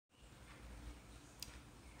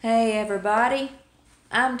Hey everybody,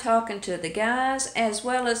 I'm talking to the guys as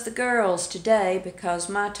well as the girls today because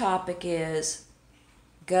my topic is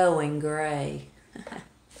going gray.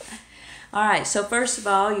 Alright, so first of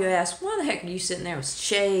all you ask, why the heck are you sitting there with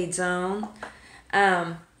shades on?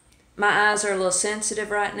 My eyes are a little sensitive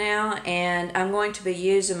right now, and I'm going to be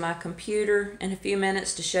using my computer in a few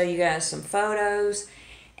minutes to show you guys some photos.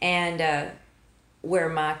 And where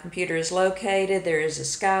my computer is located, there is a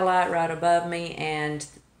skylight right above me, and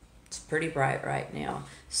it's pretty bright right now.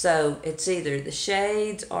 So it's either the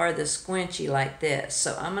shades or the squinchy like this.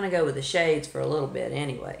 So I'm going to go with the shades for a little bit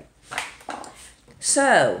anyway.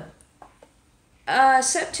 So,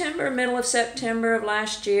 middle of September of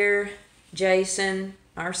last year, Jason,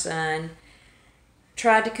 our son,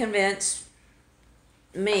 tried to convince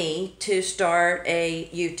me to start a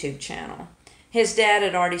YouTube channel. His dad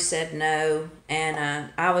had already said no,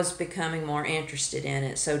 and I was becoming more interested in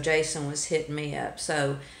it, so Jason was hitting me up.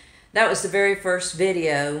 So that was the very first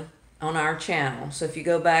video on our channel. So if you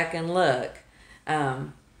go back and look,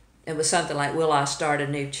 it was something like, will I start a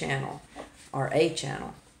new channel or a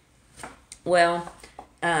channel? Well,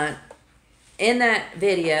 in that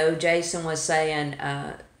video, Jason was saying,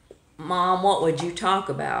 Mom, what would you talk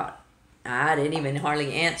about? I didn't even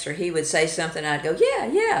hardly answer. He would say something, I'd go,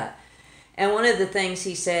 yeah. And one of the things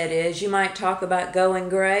he said is, you might talk about going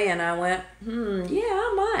gray. And I went, yeah,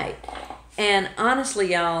 I might. And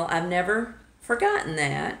honestly, y'all, I've never forgotten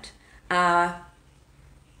that. I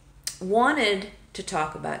wanted to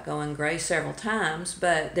talk about going gray several times,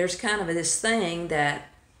 but there's kind of this thing that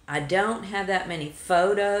I don't have that many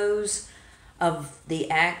photos of the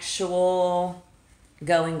actual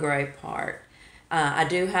going gray part. I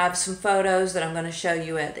do have some photos that I'm going to show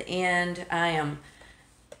you at the end. I am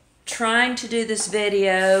trying to do this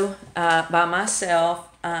video by myself.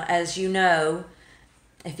 As you know,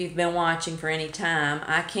 if you've been watching for any time,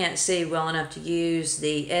 I can't see well enough to use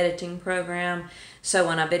the editing program. So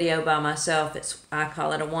when I video by myself, I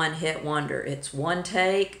call it a one-hit wonder. It's one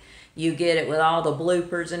take. You get it with all the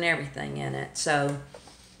bloopers and everything in it. So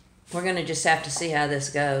we're going to just have to see how this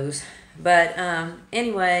goes. But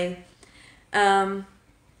anyway, I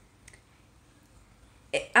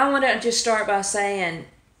want to just start by saying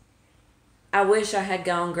I wish I had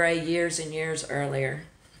gone gray years and years earlier.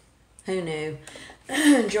 Who knew?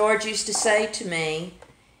 George used to say to me,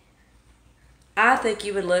 I think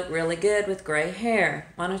you would look really good with gray hair.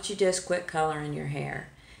 Why don't you just quit coloring your hair?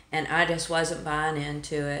 And I just wasn't buying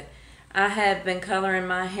into it. I have been coloring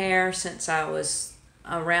my hair since I was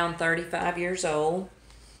around 35 years old,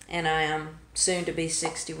 and I am soon to be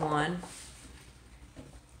 61.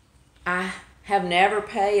 I have never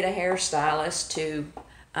paid a hairstylist to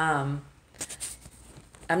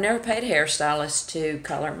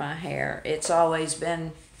color my hair. It's always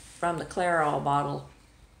been from the Clairol bottle.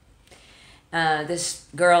 This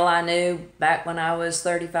girl I knew back when I was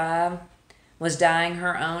 35 was dyeing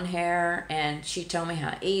her own hair, and she told me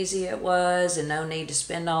how easy it was and no need to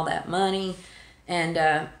spend all that money. And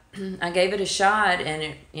I gave it a shot,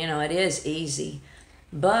 and it is easy.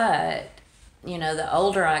 But the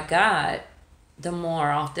older I got, the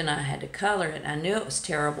more often I had to color it. I knew it was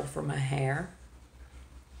terrible for my hair,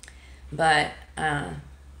 but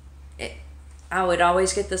I would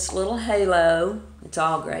always get this little halo. It's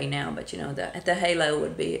all gray now, but the halo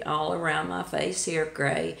would be all around my face here,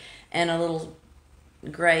 gray, and a little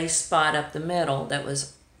gray spot up the middle that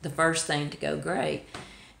was the first thing to go gray.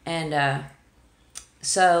 And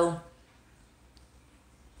so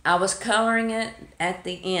I was coloring it at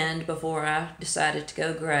the end before I decided to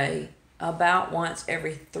go gray about once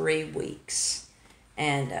every 3 weeks.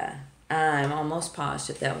 And I'm almost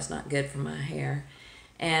positive that was not good for my hair.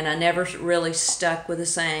 And I never really stuck with the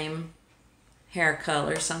same hair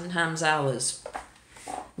color. Sometimes I was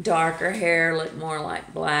darker hair, looked more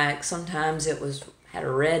like black. Sometimes it had a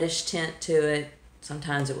reddish tint to it.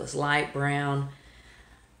 Sometimes it was light brown.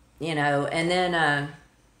 And then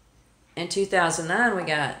in 2009 we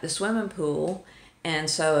got the swimming pool, and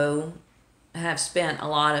so I have spent a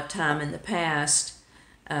lot of time in the past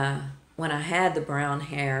when I had the brown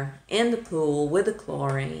hair in the pool with the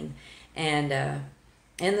chlorine and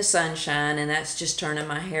in the sunshine, and that's just turning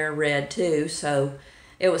my hair red too. So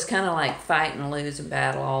it was kind of like fighting a losing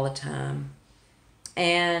battle all the time.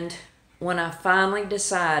 And when I finally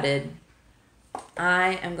decided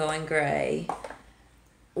I am going gray,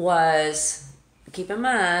 was, keep in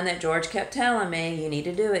mind that George kept telling me, you need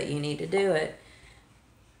to do it.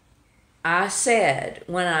 I said,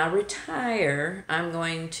 when I retire, I'm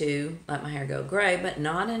going to let my hair go gray, but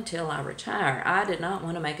not until I retire. I did not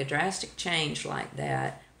want to make a drastic change like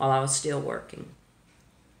that while I was still working.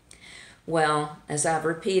 Well, as I've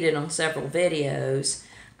repeated on several videos,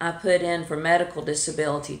 I put in for medical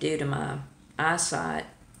disability due to my eyesight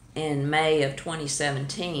in May of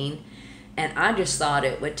 2017, and I just thought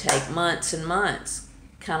it would take months and months,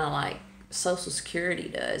 kind of like Social Security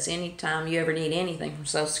does. Anytime you ever need anything from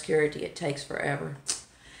Social Security, it takes forever.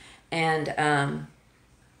 And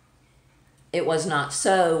it was not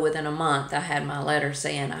so. Within a month, I had my letter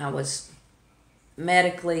saying I was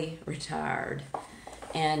medically retired.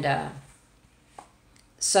 And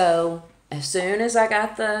so as soon as I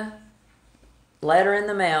got the letter in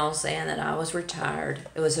the mail saying that I was retired,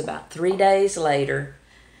 it was about 3 days later.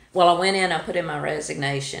 Well, I went in, I put in my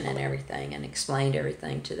resignation and everything and explained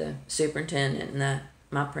everything to the superintendent and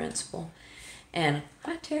my principal. And,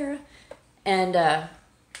 hi, Tara. And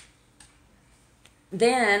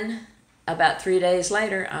then, about 3 days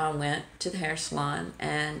later, I went to the hair salon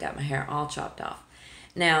and got my hair all chopped off.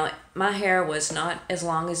 Now, my hair was not as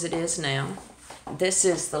long as it is now. This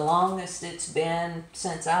is the longest it's been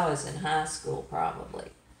since I was in high school, probably.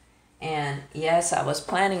 And yes, I was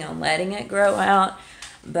planning on letting it grow out,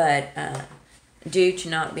 but due to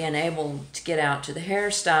not being able to get out to the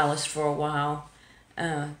hairstylist for a while,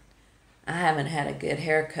 I haven't had a good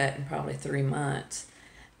haircut in probably 3 months.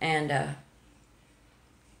 And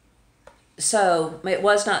so it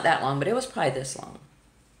was not that long, but it was probably this long.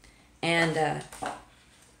 And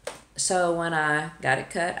so when I got it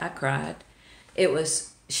cut, I cried.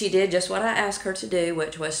 She did just what I asked her to do,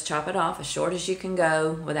 which was chop it off as short as you can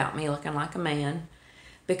go without me looking like a man.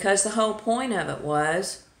 Because the whole point of it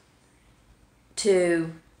was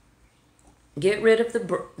to get rid of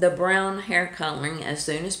the brown hair coloring as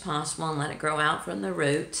soon as possible and let it grow out from the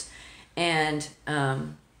roots. And,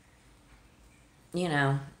 you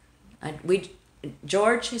know,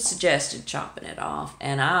 George had suggested chopping it off,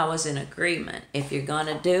 and I was in agreement. If you're going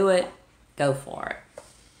to do it, go for it.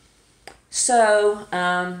 So,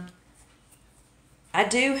 I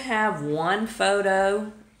do have one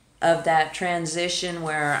photo of that transition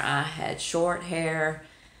where I had short hair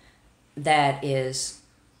that is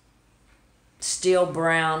still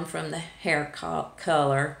brown from the hair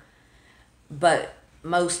color, but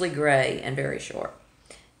mostly gray and very short.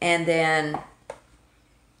 And then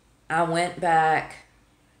I went back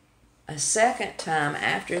a second time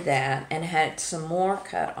after that and had some more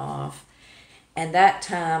cut off. And that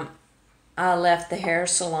time I left the hair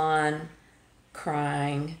salon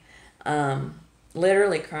crying,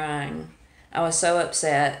 literally crying. I was so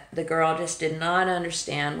upset. The girl just did not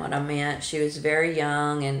understand what I meant. She was very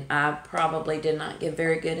young, and I probably did not give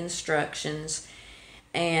very good instructions.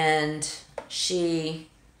 And she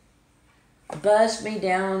buzzed me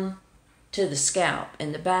down to the scalp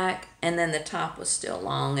in the back, and then the top was still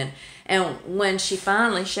long. And when she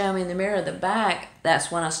finally showed me in the mirror the back,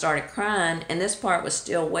 that's when I started crying, and this part was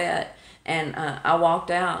still wet. And I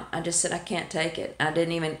walked out. I just said, I can't take it. I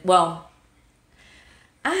didn't even, well,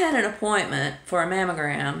 I had an appointment for a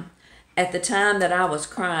mammogram at the time that I was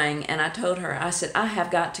crying, and I told her, I said, I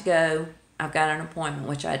have got to go. I've got an appointment,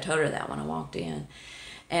 which I told her that when I walked in.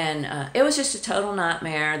 And it was just a total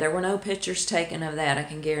nightmare. There were no pictures taken of that, I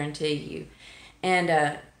can guarantee you.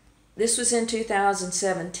 And this was in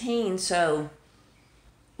 2017, so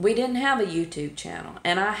we didn't have a YouTube channel.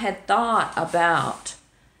 And I had thought about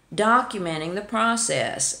documenting the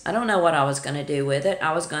process. I don't know what I was going to do with it.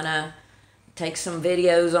 I was going to take some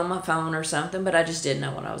videos on my phone or something, but I just didn't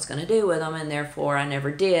know what I was going to do with them, and therefore I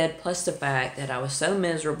never did, plus the fact that I was so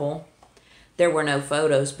miserable. There were no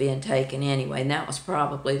photos being taken anyway, and that was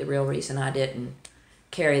probably the real reason I didn't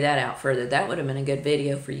carry that out further. That would have been a good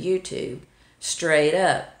video for YouTube, straight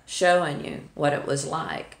up, showing you what it was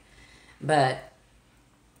like. But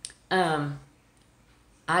I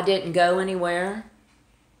didn't go anywhere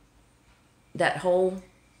that whole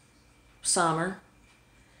summer.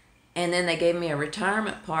 And then they gave me a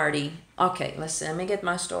retirement party. Okay, let me get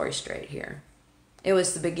my story straight here. It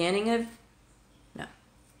was the beginning of, no,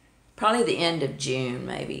 probably the end of June,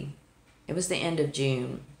 maybe. It was the end of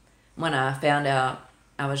June when I found out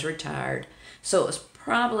I was retired. So it was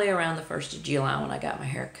probably around the 1st of July when I got my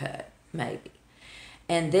hair cut, maybe.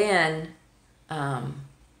 And then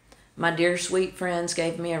my dear sweet friends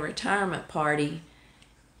gave me a retirement party.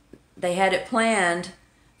 They had it planned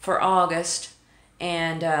for August,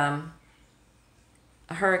 and a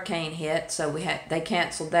hurricane hit, so they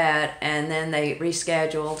canceled that, and then they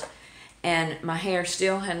rescheduled, and my hair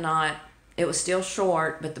still had not, it was still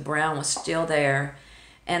short, but the brown was still there,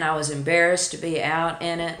 and I was embarrassed to be out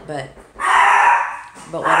in it, but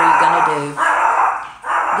what are you going to do?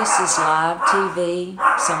 This is live TV.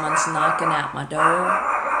 Someone's knocking at my door,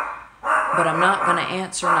 but I'm not going to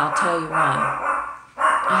answer, and I'll tell you why.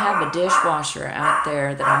 I have a dishwasher out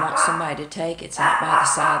there that I want somebody to take. It's out by the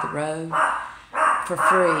side of the road for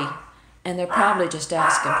free, and they're probably just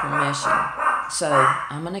asking permission. So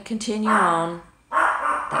I'm going to continue on.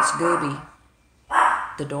 That's Gooby,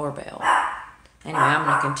 the doorbell. Anyway, I'm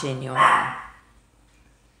going to continue on.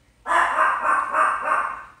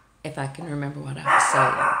 If I can remember what I was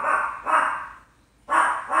saying.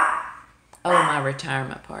 Oh, my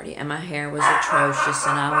retirement party. And my hair was atrocious,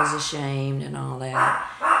 and I was ashamed and all that.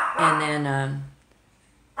 And then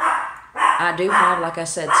I do have, like I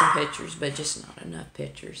said, some pictures, but just not enough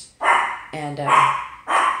pictures. And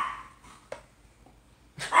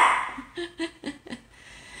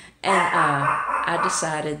I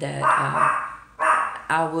decided that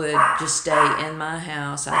I would just stay in my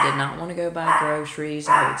house. I did not want to go buy groceries.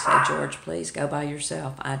 I would say, George, please go by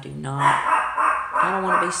yourself. I don't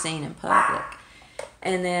want to be seen in public.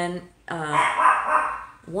 And then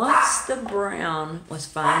once the brown was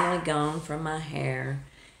finally gone from my hair,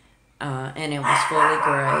 and it was fully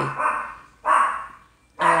gray,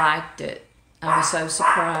 I liked it. I was so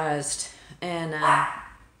surprised. And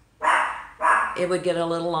it would get a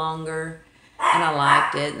little longer, and I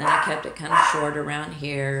liked it. And then I kept it kind of short around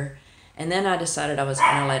here. And then I decided I was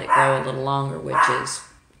going to let it grow a little longer, which is,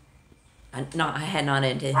 I had not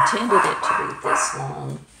intended it to be this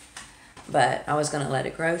long, but I was going to let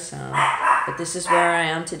it grow some. But this is where I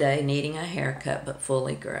am today, needing a haircut, but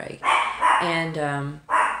fully gray. And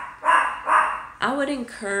I would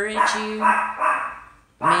encourage you,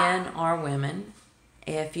 men or women,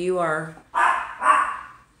 if you are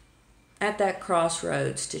at that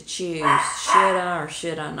crossroads to choose, should I or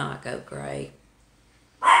should I not go gray?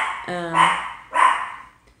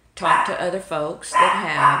 Talk to other folks that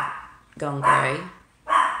have gone gray,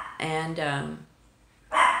 and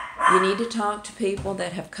you need to talk to people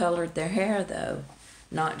that have colored their hair, though,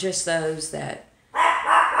 not just those that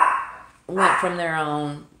went from their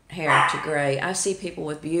own hair to gray. I see people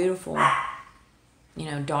with beautiful,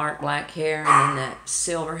 dark black hair, and then that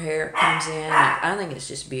silver hair comes in. I think it's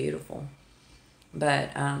just beautiful.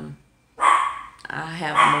 But I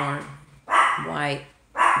have more white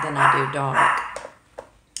than I do dark.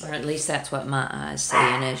 Or at least that's what my eyes see.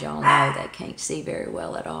 And as y'all know, they can't see very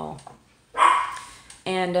well at all.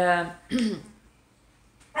 And I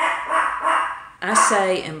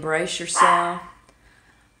say embrace yourself.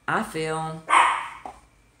 I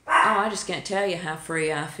just can't tell you how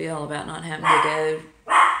free I feel about not having to go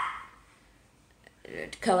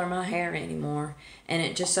to color my hair anymore. And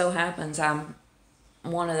it just so happens I'm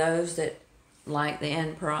one of those that like the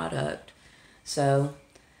end product. So,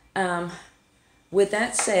 with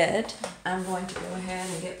that said, I'm going to go ahead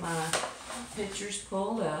and get my pictures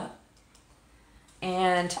pulled up.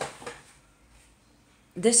 And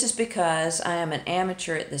this is because I am an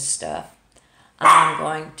amateur at this stuff. I'm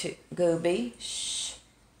going to, Gooby, shh.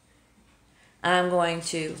 I'm going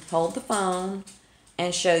to hold the phone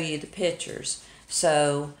and show you the pictures.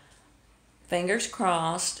 So, fingers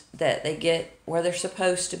crossed that they get where they're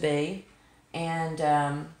supposed to be, and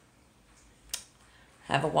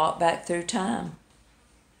have a walk back through time.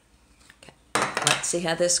 Okay, let's see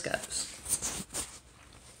how this goes.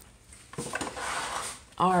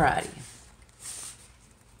 Alrighty.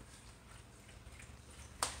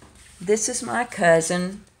 This is my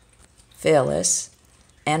cousin Phyllis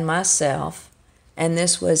and myself, and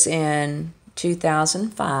this was in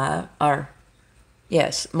 2005,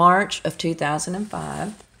 March of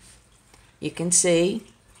 2005. You can see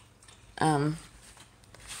I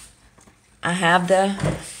have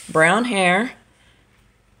the brown hair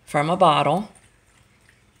from a bottle,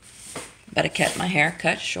 but I kept my hair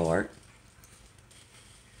cut short.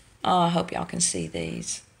 Oh, I hope y'all can see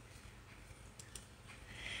these.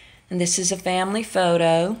 And this is a family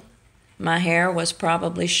photo. My hair was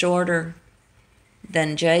probably shorter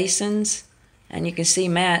than Jason's, and you can see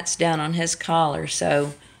Matt's down on his collar.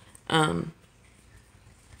 So, I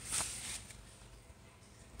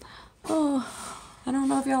don't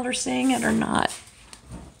know if y'all are seeing it or not.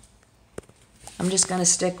 I'm just going to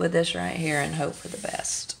stick with this right here and hope for the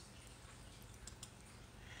best.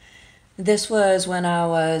 This was when I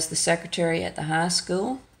was the secretary at the high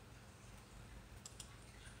school.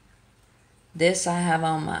 This I have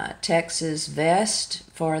on my Texas vest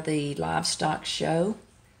for the livestock show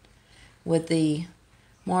with the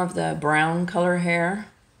more of the brown color hair.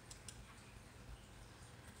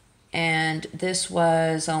 And this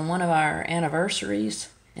was on one of our anniversaries,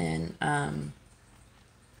 and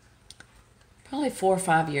probably 4 or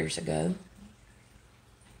 5 years ago.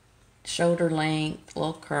 Shoulder length,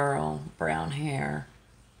 little curl, brown hair.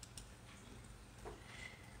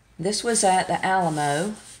 This was at the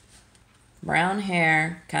Alamo brown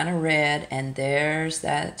hair, kind of red, and there's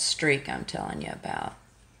that streak I'm telling you about.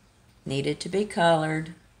 Needed to be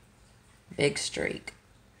colored, big streak.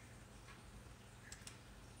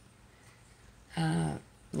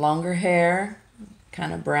 Longer hair,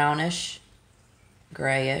 kind of brownish,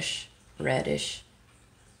 grayish, reddish.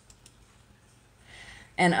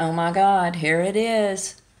 And oh my God, here it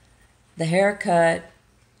is, the haircut.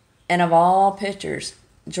 And of all pictures,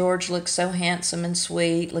 George looked so handsome and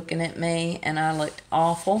sweet looking at me, and I looked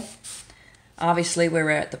awful. Obviously, we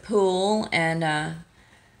were at the pool, and I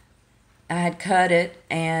had cut it,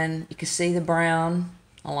 and you could see the brown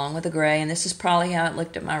along with the gray, and this is probably how it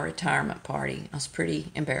looked at my retirement party. I was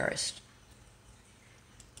pretty embarrassed.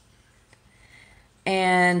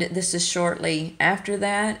 And this is shortly after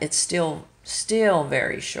that. It's still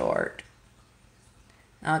very short.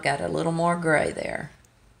 I got a little more gray there.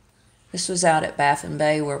 This was out at Bath and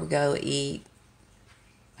Bay where we go eat.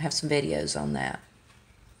 I have some videos on that.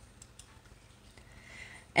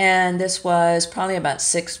 And this was probably about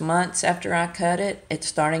 6 months after I cut it. It's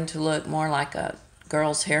starting to look more like a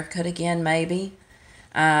girl's haircut again, maybe.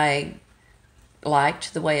 I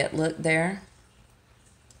liked the way it looked there.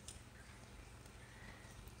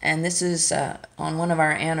 And this is on one of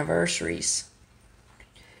our anniversaries.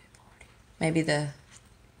 Maybe the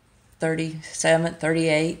 37th,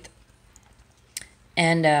 38th.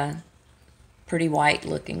 And pretty white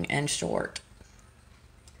looking and short.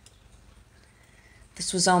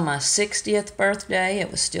 This was on my 60th birthday. It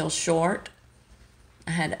was still short.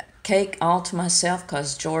 I had cake all to myself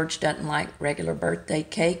because George doesn't like regular birthday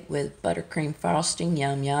cake with buttercream frosting.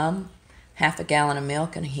 Yum, yum. Half a gallon of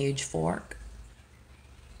milk and a huge fork.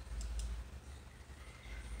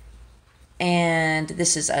 And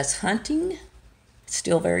this is us hunting.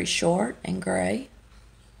 Still very short and gray.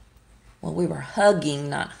 Well, we were hugging,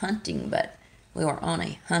 not hunting, but we were on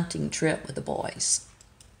a hunting trip with the boys.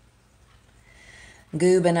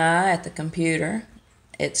 Goob and I at the computer.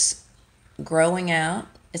 It's growing out.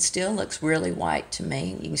 It still looks really white to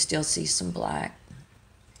me. You can still see some black.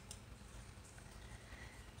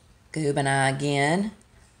 Goob and I again,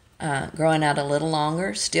 growing out a little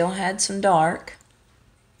longer. Still had some dark.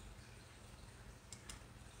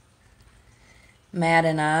 Matt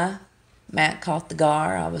and I, Matt caught the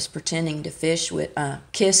gar. I was pretending to fish with,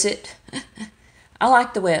 kiss it. I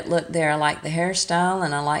like the way it looked there. I like the hairstyle,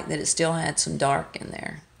 and I like that it still had some dark in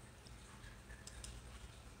there.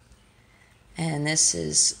 And this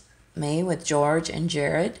is me with George and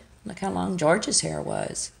Jared. Look how long George's hair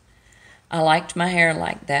was. I liked my hair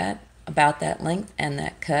like that, about that length and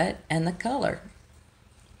that cut and the color.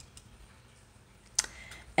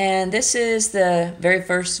 And this is the very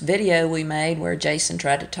first video we made where Jason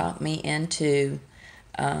tried to talk me into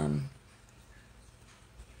doing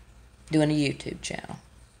a YouTube channel.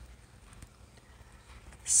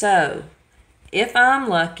 So, if I'm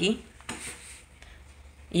lucky,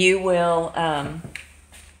 you will, trying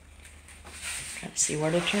to see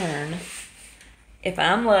where to turn. If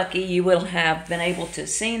I'm lucky, you will have been able to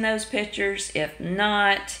see those pictures. If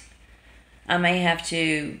not, I may have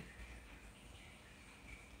to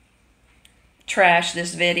trash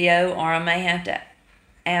this video, or I may have to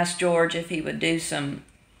ask George if he would do some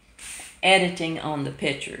editing on the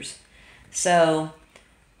pictures. So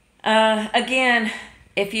again,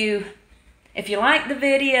 if you like the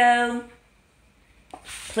video,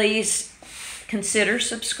 please consider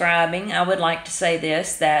subscribing. I would like to say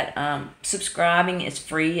this, that subscribing is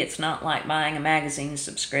free. It's not like buying a magazine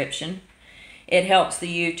subscription. It helps the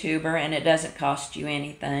YouTuber, and it doesn't cost you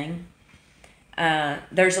anything.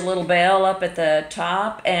 There's a little bell up at the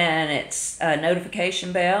top, and it's a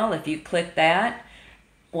notification bell. If you click that,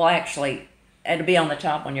 well, actually, it'll be on the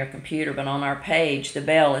top on your computer, but on our page, the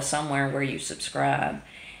bell is somewhere where you subscribe.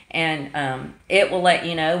 And it will let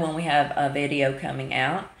you know when we have a video coming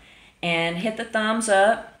out. And hit the thumbs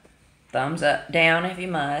up, down if you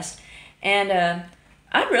must. And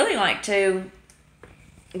I'd really like to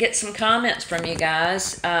get some comments from you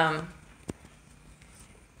guys.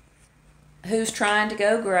 Who's trying to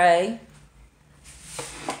go gray?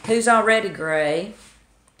 Who's already gray?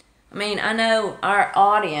 I mean, I know our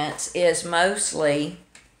audience is mostly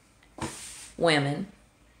women,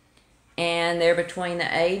 and they're between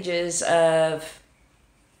the ages of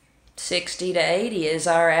 60 to 80 is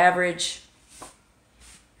our average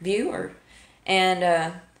viewer.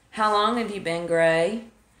 And how long have you been gray?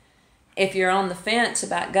 If you're on the fence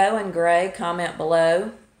about going gray, comment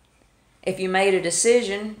below. If you made a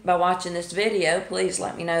decision by watching this video, please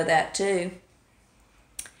let me know that too.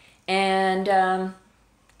 And other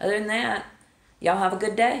than that, y'all have a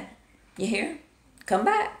good day. You hear? Come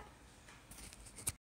back.